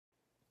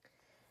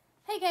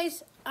Hey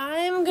guys,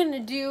 I'm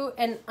gonna do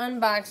an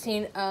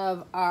unboxing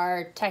of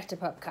our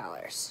Tactipup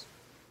collars.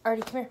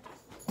 Artie, come here.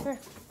 Come here.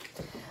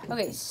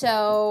 Okay,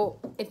 so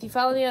if you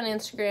follow me on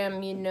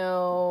Instagram, you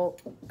know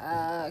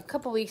a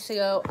couple weeks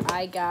ago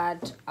I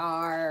got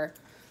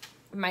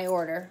my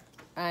order.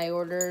 I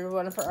ordered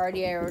one for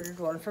Artie, I ordered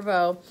one for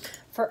Bo.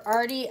 For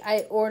Artie,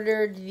 I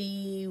ordered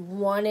the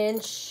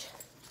 1-inch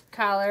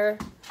collar.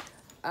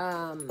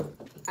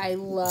 I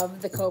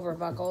love the Cobra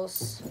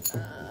buckles.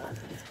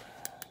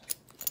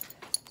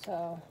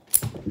 So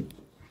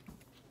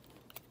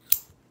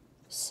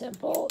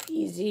simple,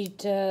 easy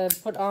to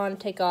put on,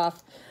 take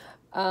off.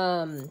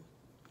 Okay,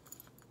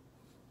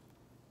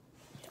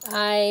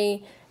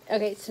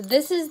 so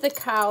this is the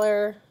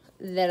collar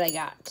that I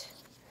got.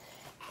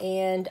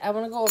 And I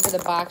want to go over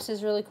the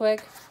boxes really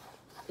quick.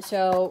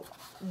 So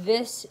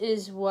this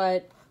is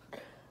what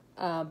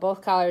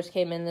both collars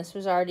came in. This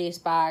was Artie's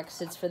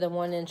box. It's for the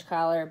 1-inch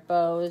collar.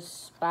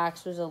 Bo's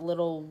box was a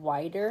little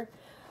wider.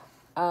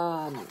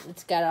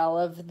 It's got all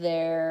of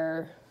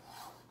their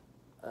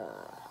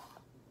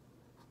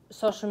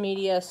social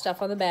media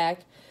stuff on the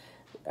back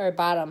or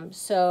bottom.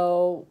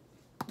 So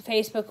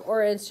Facebook or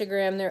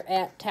Instagram, they're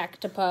at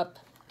Tactipup,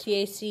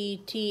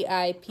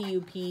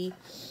 Tactipup.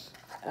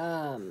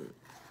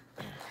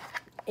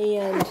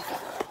 And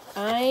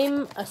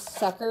I'm a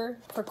sucker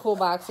for cool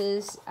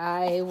boxes.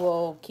 I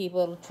will keep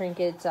little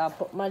trinkets. I'll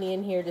put money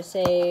in here to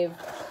save,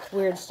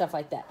 weird stuff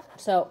like that.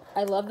 So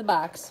I love the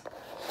box.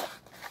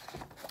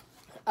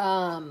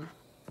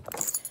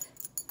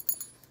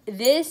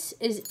 This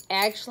is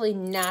actually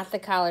not the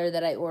collar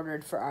that I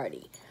ordered for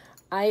Artie.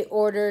 I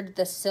ordered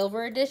the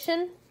silver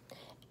edition,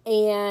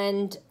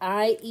 and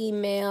I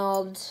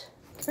emailed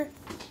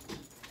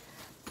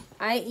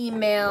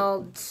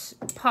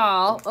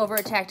Paul over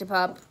at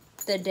Tactipup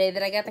the day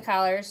that I got the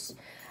collars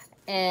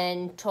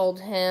and told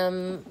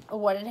him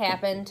what had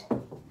happened.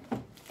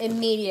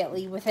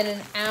 Immediately, within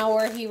an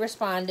hour, he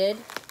responded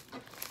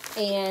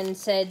and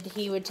said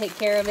he would take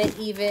care of it,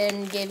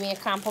 even gave me a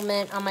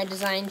compliment on my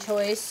design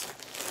choice,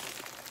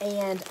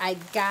 and I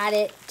got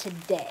it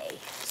today.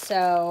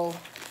 So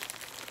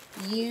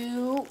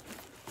you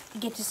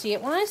get to see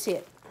it when I see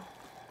it.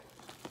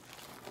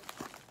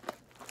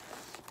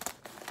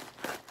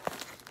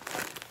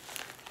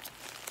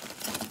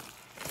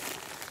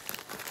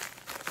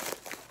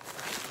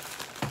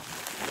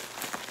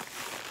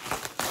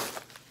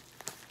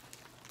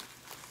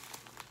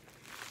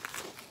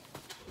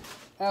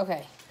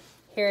 Okay,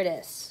 here it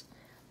is,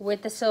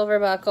 with the silver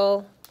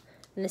buckle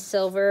and the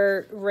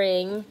silver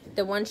ring.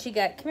 The one she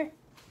got, come here,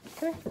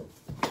 come here.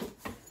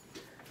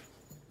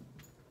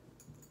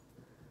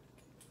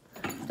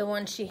 The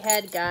one she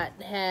had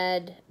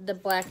the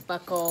black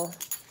buckle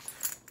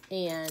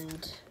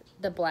and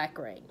the black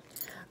ring.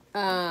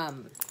 I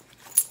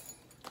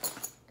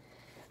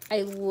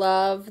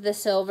love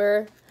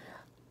the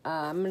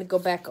I'm gonna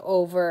go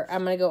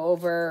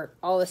over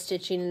all the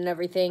stitching and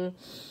everything.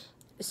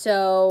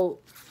 So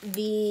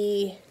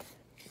the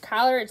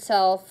collar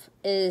itself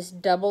is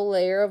double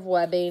layer of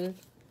webbing.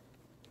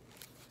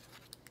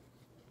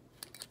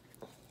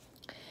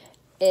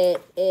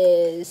 It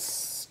is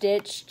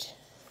stitched,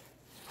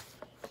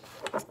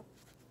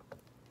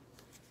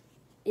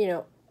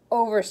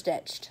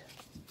 overstitched.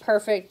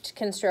 Perfect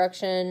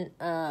construction.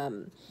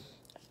 I've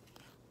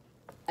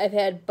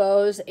had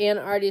Bo's and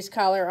Artie's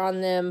collar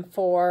on them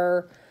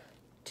for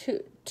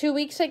two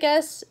weeks, I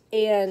guess,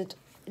 and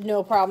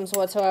no problems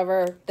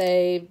whatsoever.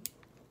 They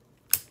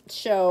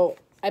show,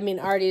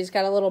 Artie's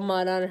got a little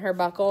mud on her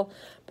buckle,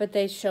 but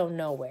they show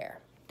nowhere.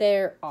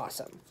 They're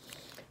awesome.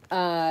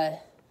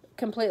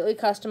 Completely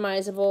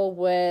customizable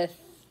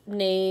with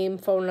name,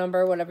 phone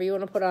number, whatever you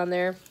want to put on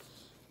there.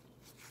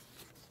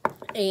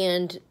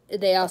 And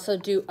they also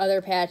do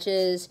other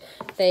patches.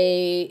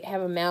 They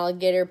have a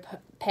alligator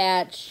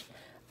patch.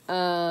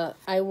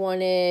 I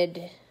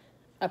wanted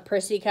a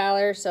prissy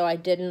collar, so I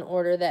didn't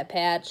order that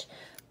patch,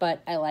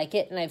 but I like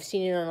it, and I've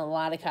seen it on a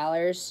lot of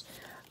collars.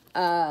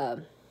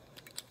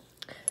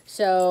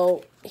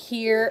 So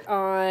here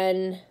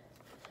on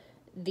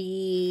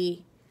the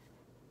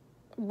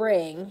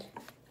ring,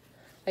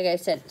 like I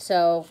said,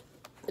 so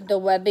the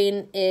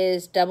webbing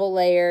is double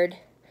layered.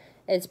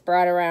 It's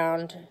brought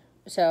around,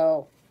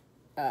 so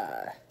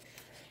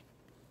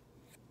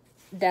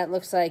that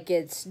looks like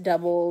it's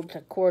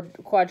doubled,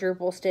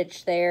 quadruple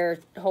stitch there,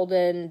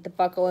 holding the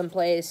buckle in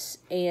place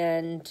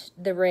and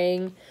the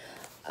ring.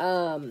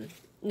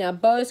 Now,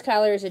 Bo's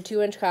collar is a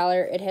 2-inch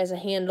collar. It has a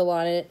handle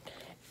on it,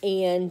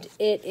 and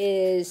it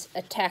is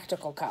a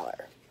tactical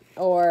collar,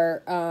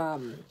 or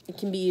it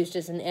can be used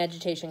as an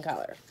agitation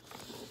collar.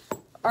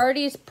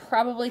 Artie's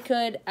probably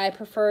could. I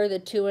prefer the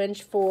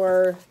 2-inch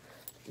for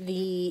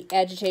the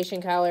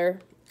agitation collar.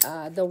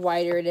 The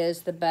wider it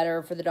is, the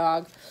better for the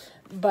dog.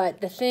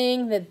 But the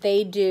thing that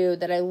they do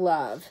that I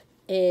love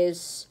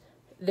is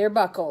their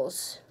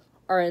buckles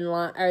are in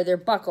line, or their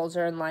buckles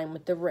are in line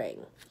with the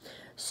ring.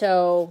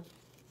 So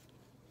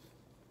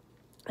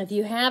if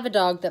you have a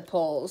dog that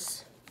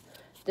pulls,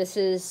 this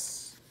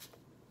is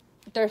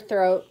their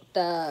throat,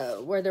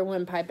 where their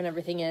windpipe and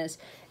everything is.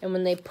 And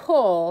when they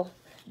pull,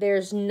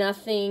 there's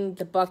nothing,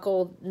 the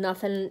buckle,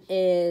 nothing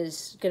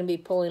is going to be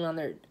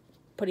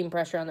putting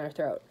pressure on their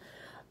throat.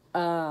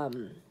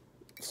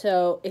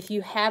 So if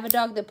you have a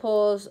dog that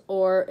pulls,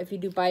 or if you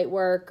do bite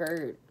work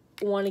or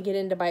want to get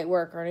into bite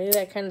work or any of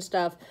that kind of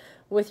stuff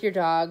with your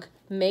dog,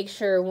 make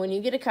sure when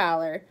you get a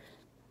collar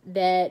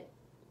that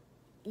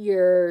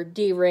your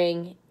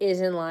D-ring is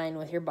in line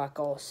with your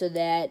buckle, so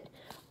that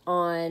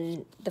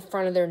on the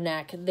front of their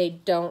neck they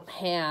don't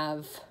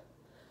have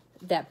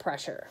that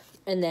pressure,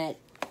 and that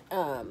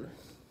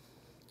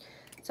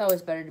it's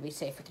always better to be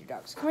safe with your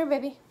dogs. Come here,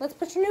 baby. Let's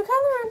put your new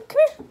collar on. Come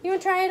here. You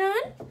want to try it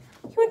on?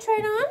 You want to try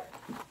it on?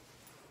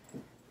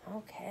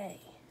 Okay.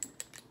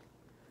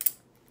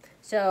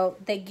 So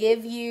they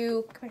give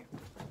you, come here.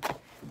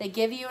 They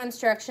give you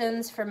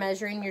instructions for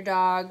measuring your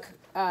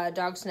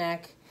dog's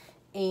neck,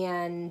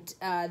 and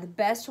the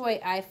best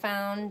way I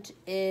found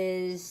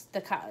is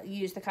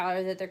use the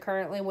collar that they're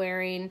currently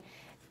wearing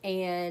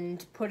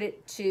and put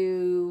it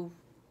to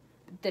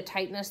the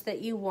tightness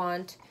that you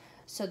want,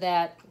 so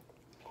that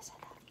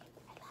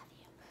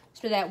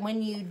so that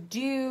when you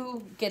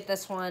do get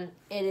this one,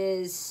 it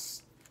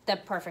is the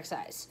perfect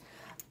size.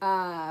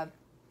 A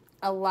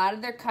lot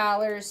of their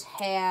collars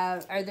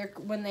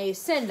when they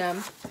send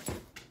them,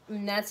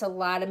 and that's a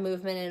lot of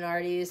movement in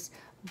Artie's.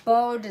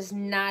 Bo does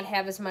not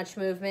have as much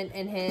movement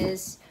in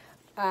his,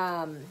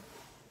 but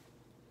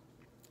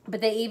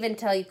they even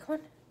tell you, come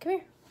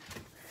here.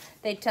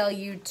 They tell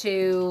you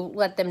to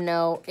let them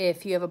know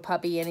if you have a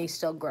puppy and he's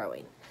still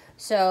growing.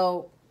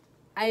 So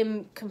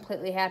I'm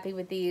completely happy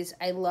with these.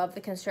 I love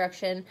the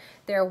construction.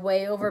 They're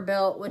way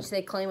overbuilt, which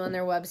they claim on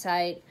their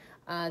website.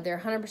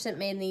 They're 100%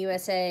 made in the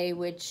USA,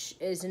 which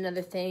is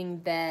another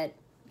thing that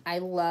I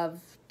love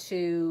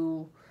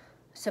to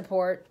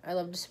support. I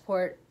love to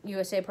support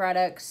USA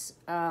products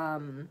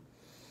when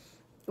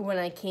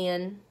I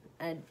can.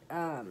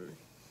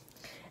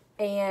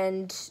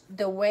 And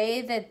the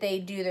way that they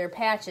do their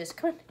patches,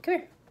 come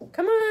here.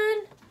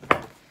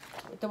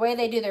 The way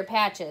they do their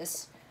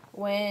patches,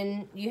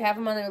 when you have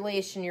them on their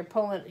leash and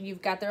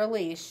you've got their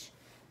leash,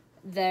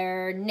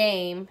 their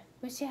name,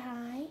 we say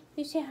hi.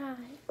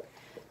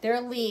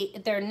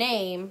 Their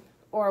name,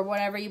 or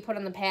whatever you put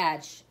on the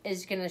patch,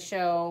 is going to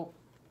show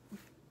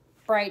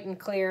bright and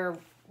clear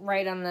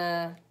right on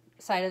the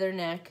side of their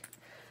neck.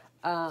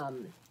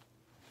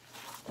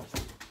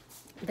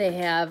 They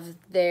have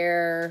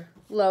their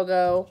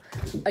logo,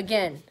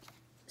 again,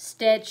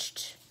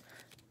 stitched,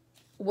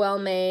 well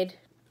made,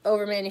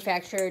 over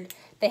manufactured.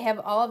 They have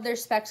all of their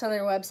specs on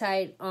their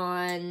website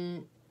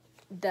on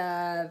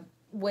the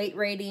weight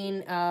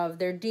rating of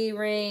their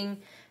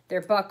D-ring,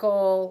 their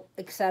buckle,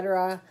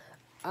 etc.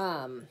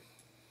 I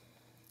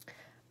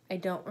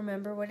don't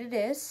remember what it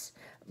is,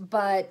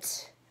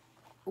 but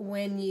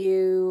when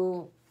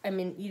a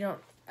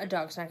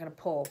dog's not going to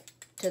pull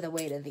to the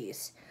weight of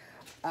these.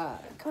 Come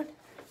on.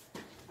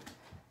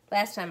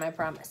 Last time, I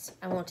promise.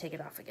 I won't take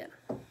it off again.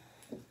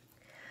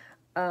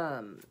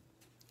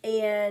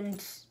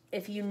 And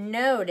if you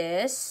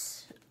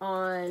notice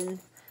on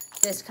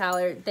this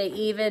collar, they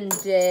even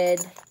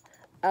did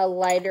a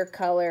lighter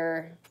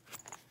color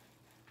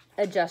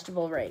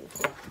adjustable ring.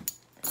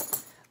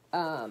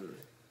 I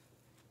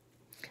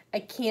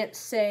can't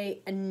say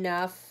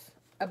enough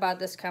about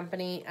this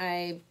company.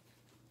 I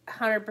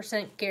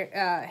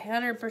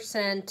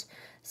 100%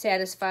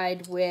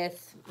 satisfied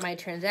with my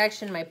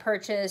transaction, my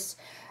purchase.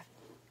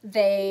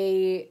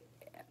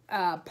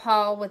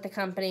 Paul with the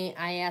company,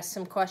 I asked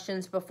some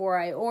questions before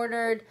I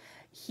ordered.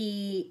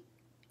 He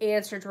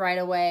answered right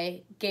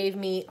away, gave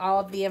me all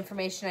of the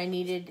information I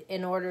needed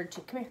in order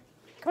to, come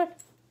on,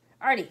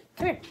 Artie,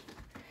 come here,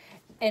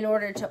 in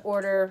order to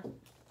order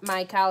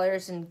my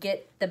collars and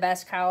get the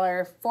best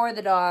collar for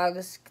the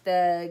dogs,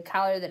 the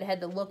collar that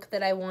had the look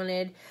that I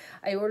wanted.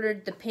 I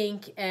ordered the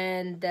pink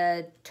and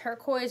the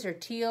turquoise or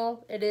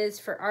teal it is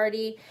for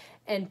Artie,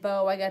 and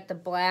Bo, I got the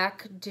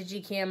black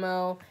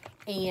digicamo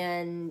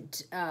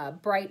and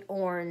bright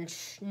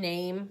orange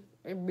name.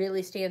 It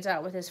really stands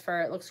out with his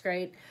fur. It looks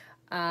great.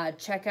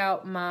 Check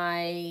out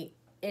my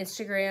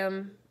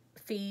Instagram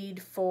feed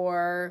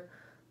for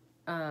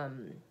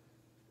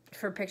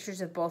pictures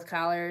of both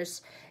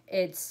collars.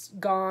 It's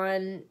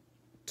gone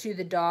to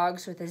the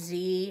dogs with a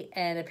Z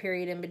and a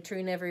period in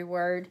between every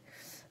word.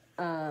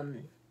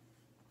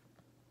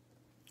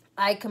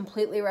 I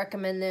completely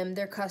recommend them.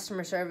 Their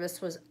customer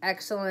service was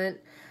excellent.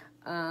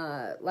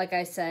 Like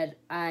I said,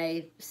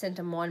 I sent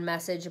them one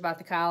message about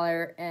the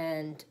collar,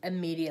 and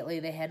immediately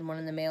they had one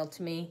in the mail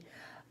to me.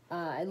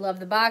 I love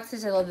the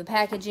boxes. I love the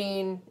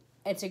packaging.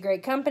 It's a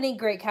great company,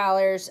 great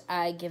collars.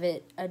 I give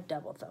it a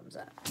double thumbs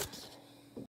up.